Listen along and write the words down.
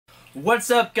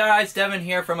What's up guys, Devin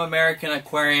here from American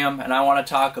Aquarium, and I want to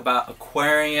talk about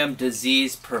aquarium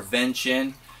disease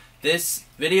prevention. This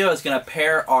video is going to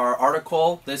pair our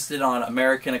article listed on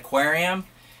American Aquarium,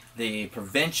 the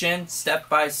prevention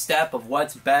step-by-step of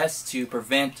what's best to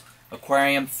prevent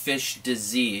aquarium fish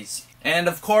disease. And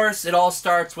of course, it all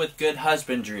starts with good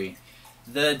husbandry.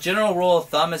 The general rule of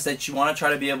thumb is that you want to try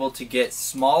to be able to get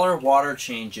smaller water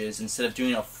changes instead of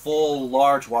doing a full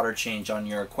large water change on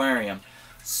your aquarium.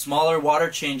 Smaller water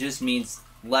changes means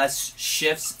less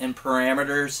shifts in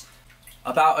parameters.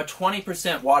 About a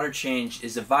 20% water change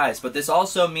is advised, but this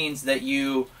also means that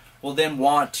you will then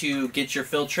want to get your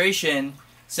filtration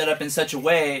set up in such a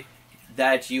way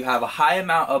that you have a high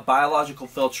amount of biological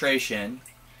filtration,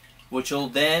 which will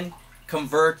then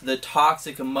convert the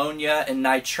toxic ammonia and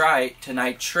nitrite to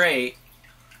nitrate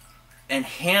and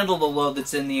handle the load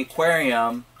that's in the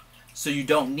aquarium, so you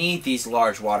don't need these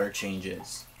large water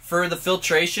changes. For the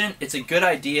filtration, it's a good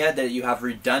idea that you have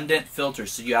redundant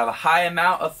filters. So you have a high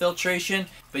amount of filtration,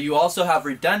 but you also have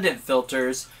redundant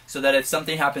filters so that if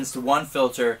something happens to one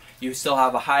filter, you still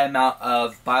have a high amount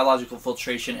of biological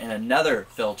filtration in another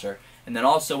filter. And then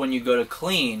also when you go to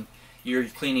clean, you're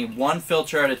cleaning one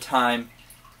filter at a time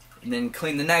and then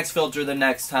clean the next filter the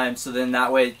next time, so then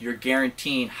that way you're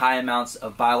guaranteeing high amounts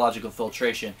of biological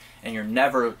filtration and you're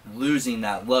never losing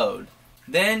that load.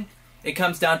 Then it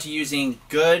comes down to using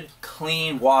good,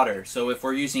 clean water. So if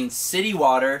we're using city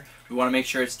water, we want to make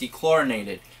sure it's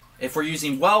dechlorinated. If we're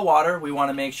using well water, we want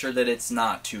to make sure that it's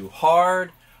not too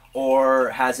hard or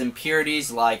has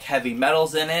impurities like heavy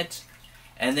metals in it.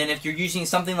 And then if you're using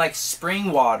something like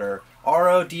spring water,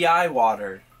 RODI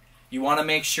water, you want to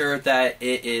make sure that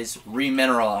it is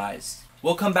remineralized.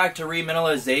 We'll come back to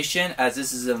remineralization, as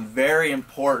this is a very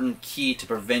important key to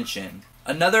prevention.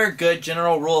 Another good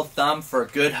general rule of thumb for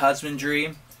good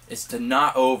husbandry is to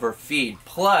not overfeed,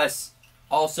 plus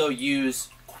also use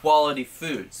quality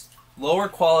foods. Lower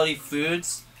quality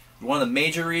foods, one of the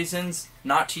major reasons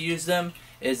not to use them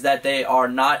is that they are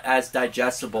not as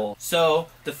digestible. So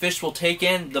the fish will take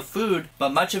in the food, but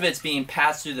much of it's being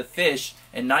passed through the fish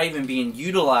and not even being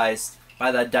utilized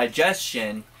by the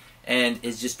digestion, and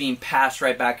is just being passed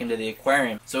right back into the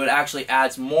aquarium. So it actually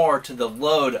adds more to the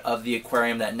load of the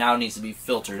aquarium that now needs to be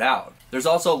filtered out. There's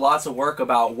also lots of work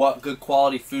about what good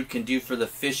quality food can do for the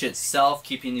fish itself,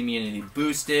 keeping the immunity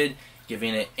boosted,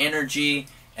 giving it energy,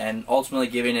 and ultimately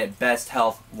giving it best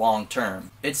health long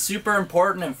term. It's super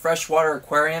important in freshwater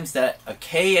aquariums that a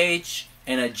KH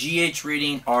and a GH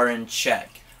reading are in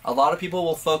check. A lot of people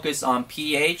will focus on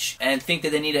pH and think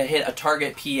that they need to hit a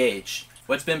target pH.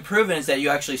 What's been proven is that you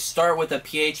actually start with a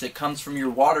pH that comes from your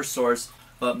water source,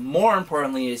 but more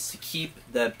importantly is to keep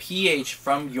the pH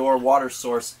from your water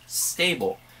source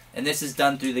stable. And this is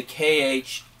done through the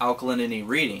KH alkalinity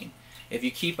reading. If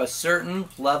you keep a certain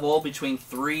level between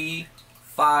 3,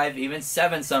 5, even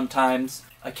 7 sometimes,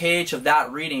 a KH of that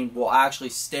reading will actually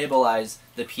stabilize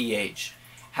the pH.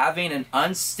 Having an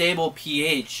unstable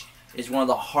pH is one of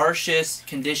the harshest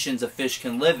conditions a fish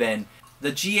can live in.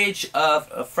 The GH of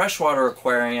a freshwater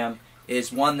aquarium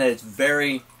is one that is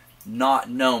very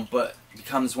not known, but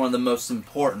becomes one of the most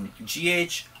important.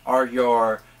 GH are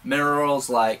your minerals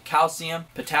like calcium,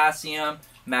 potassium,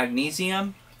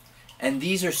 magnesium, and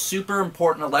these are super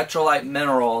important electrolyte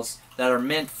minerals that are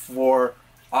meant for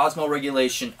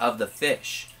osmoregulation of the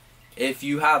fish. If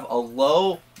you have a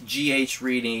low GH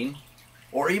reading,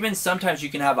 or even sometimes you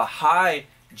can have a high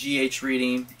GH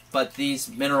reading, but these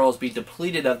minerals be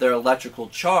depleted of their electrical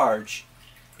charge,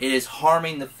 it is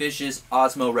harming the fish's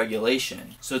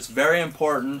osmoregulation. So it's very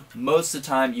important. Most of the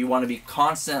time you want to be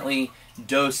constantly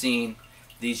dosing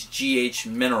these GH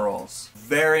minerals.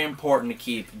 Very important to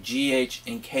keep GH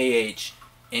and KH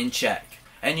in check.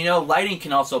 And you know, lighting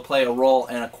can also play a role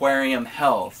in aquarium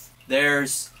health.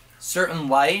 There's certain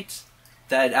light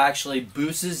that actually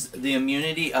boosts the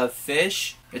immunity of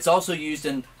fish. It's also used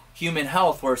in human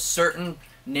health, where certain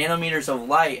nanometers of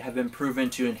light have been proven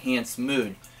to enhance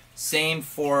mood. Same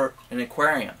for an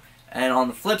aquarium. And on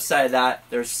the flip side of that,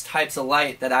 there's types of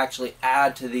light that actually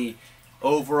add to the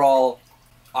overall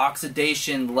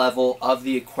oxidation level of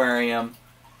the aquarium,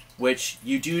 which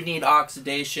you do need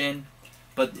oxidation,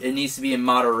 but it needs to be in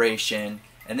moderation.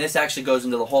 And this actually goes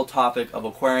into the whole topic of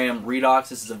aquarium redox.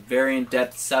 This is a very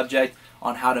in-depth subject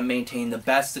on how to maintain the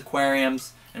best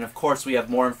aquariums, and of course we have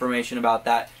more information about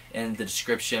that in the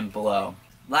description below.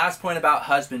 Last point about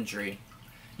husbandry.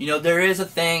 You know, there is a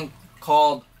thing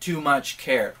called too much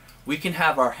care. We can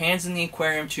have our hands in the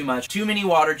aquarium too much, too many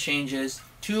water changes,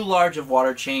 too large of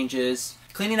water changes,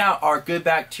 cleaning out our good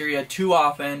bacteria too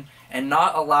often, and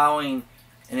not allowing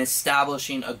and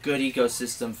establishing a good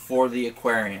ecosystem for the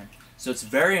aquarium. So it's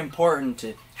very important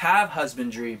to have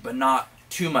husbandry, but not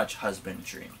too much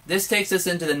husbandry. This takes us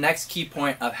into the next key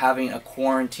point of having a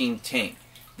quarantine tank.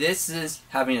 This is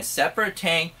having a separate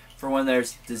tank for when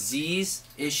there's disease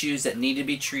issues that need to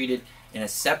be treated in a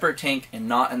separate tank and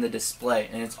not in the display.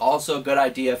 And it's also a good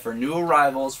idea for new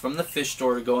arrivals from the fish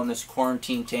store to go in this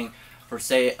quarantine tank for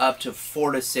say up to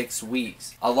 4 to 6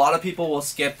 weeks. A lot of people will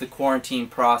skip the quarantine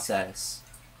process.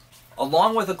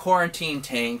 Along with a quarantine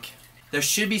tank, there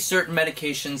should be certain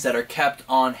medications that are kept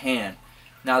on hand.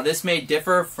 Now this may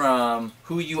differ from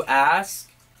who you ask,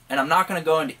 and I'm not going to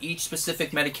go into each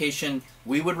specific medication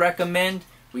we would recommend.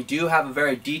 We do have a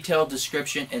very detailed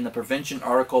description in the prevention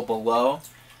article below,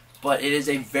 but it is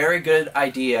a very good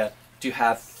idea to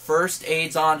have first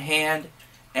aids on hand,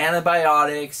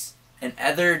 antibiotics, and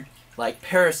other like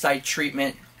parasite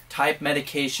treatment type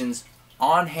medications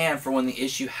on hand for when the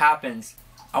issue happens.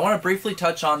 I want to briefly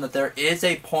touch on that there is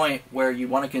a point where you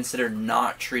want to consider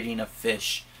not treating a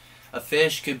fish. A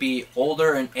fish could be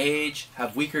older in age,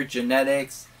 have weaker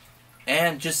genetics,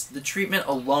 and just the treatment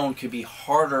alone could be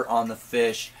harder on the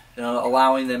fish,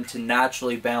 allowing them to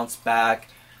naturally bounce back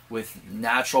with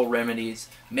natural remedies,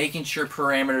 making sure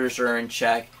parameters are in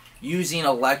check. Using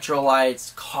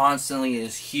electrolytes constantly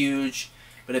is huge,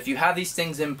 but if you have these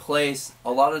things in place,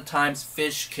 a lot of times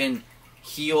fish can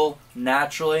heal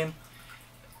naturally,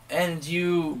 and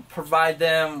you provide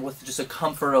them with just a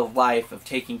comfort of life of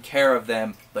taking care of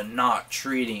them but not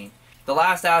treating. The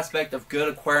last aspect of good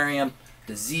aquarium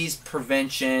disease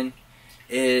prevention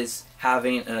is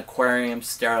having an aquarium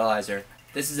sterilizer.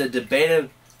 This is a debated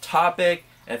topic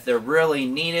if they're really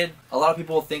needed. A lot of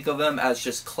people think of them as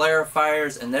just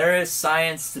clarifiers, and there is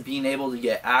science to being able to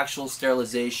get actual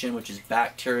sterilization, which is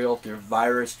bacterial through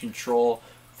virus control,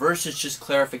 versus just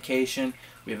clarification.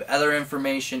 We have other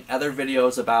information, other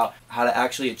videos about how to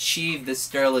actually achieve this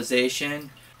sterilization.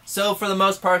 So for the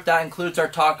most part, that includes our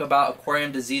talk about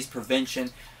aquarium disease prevention.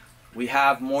 We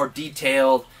have more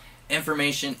detailed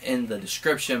information in the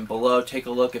description below. Take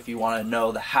a look if you want to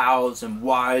know the hows and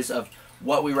whys of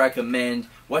what we recommend,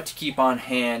 what to keep on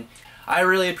hand. I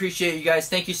really appreciate you guys.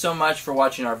 Thank you so much for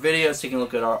watching our videos, taking a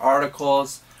look at our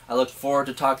articles. I look forward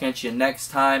to talking to you next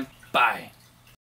time. Bye.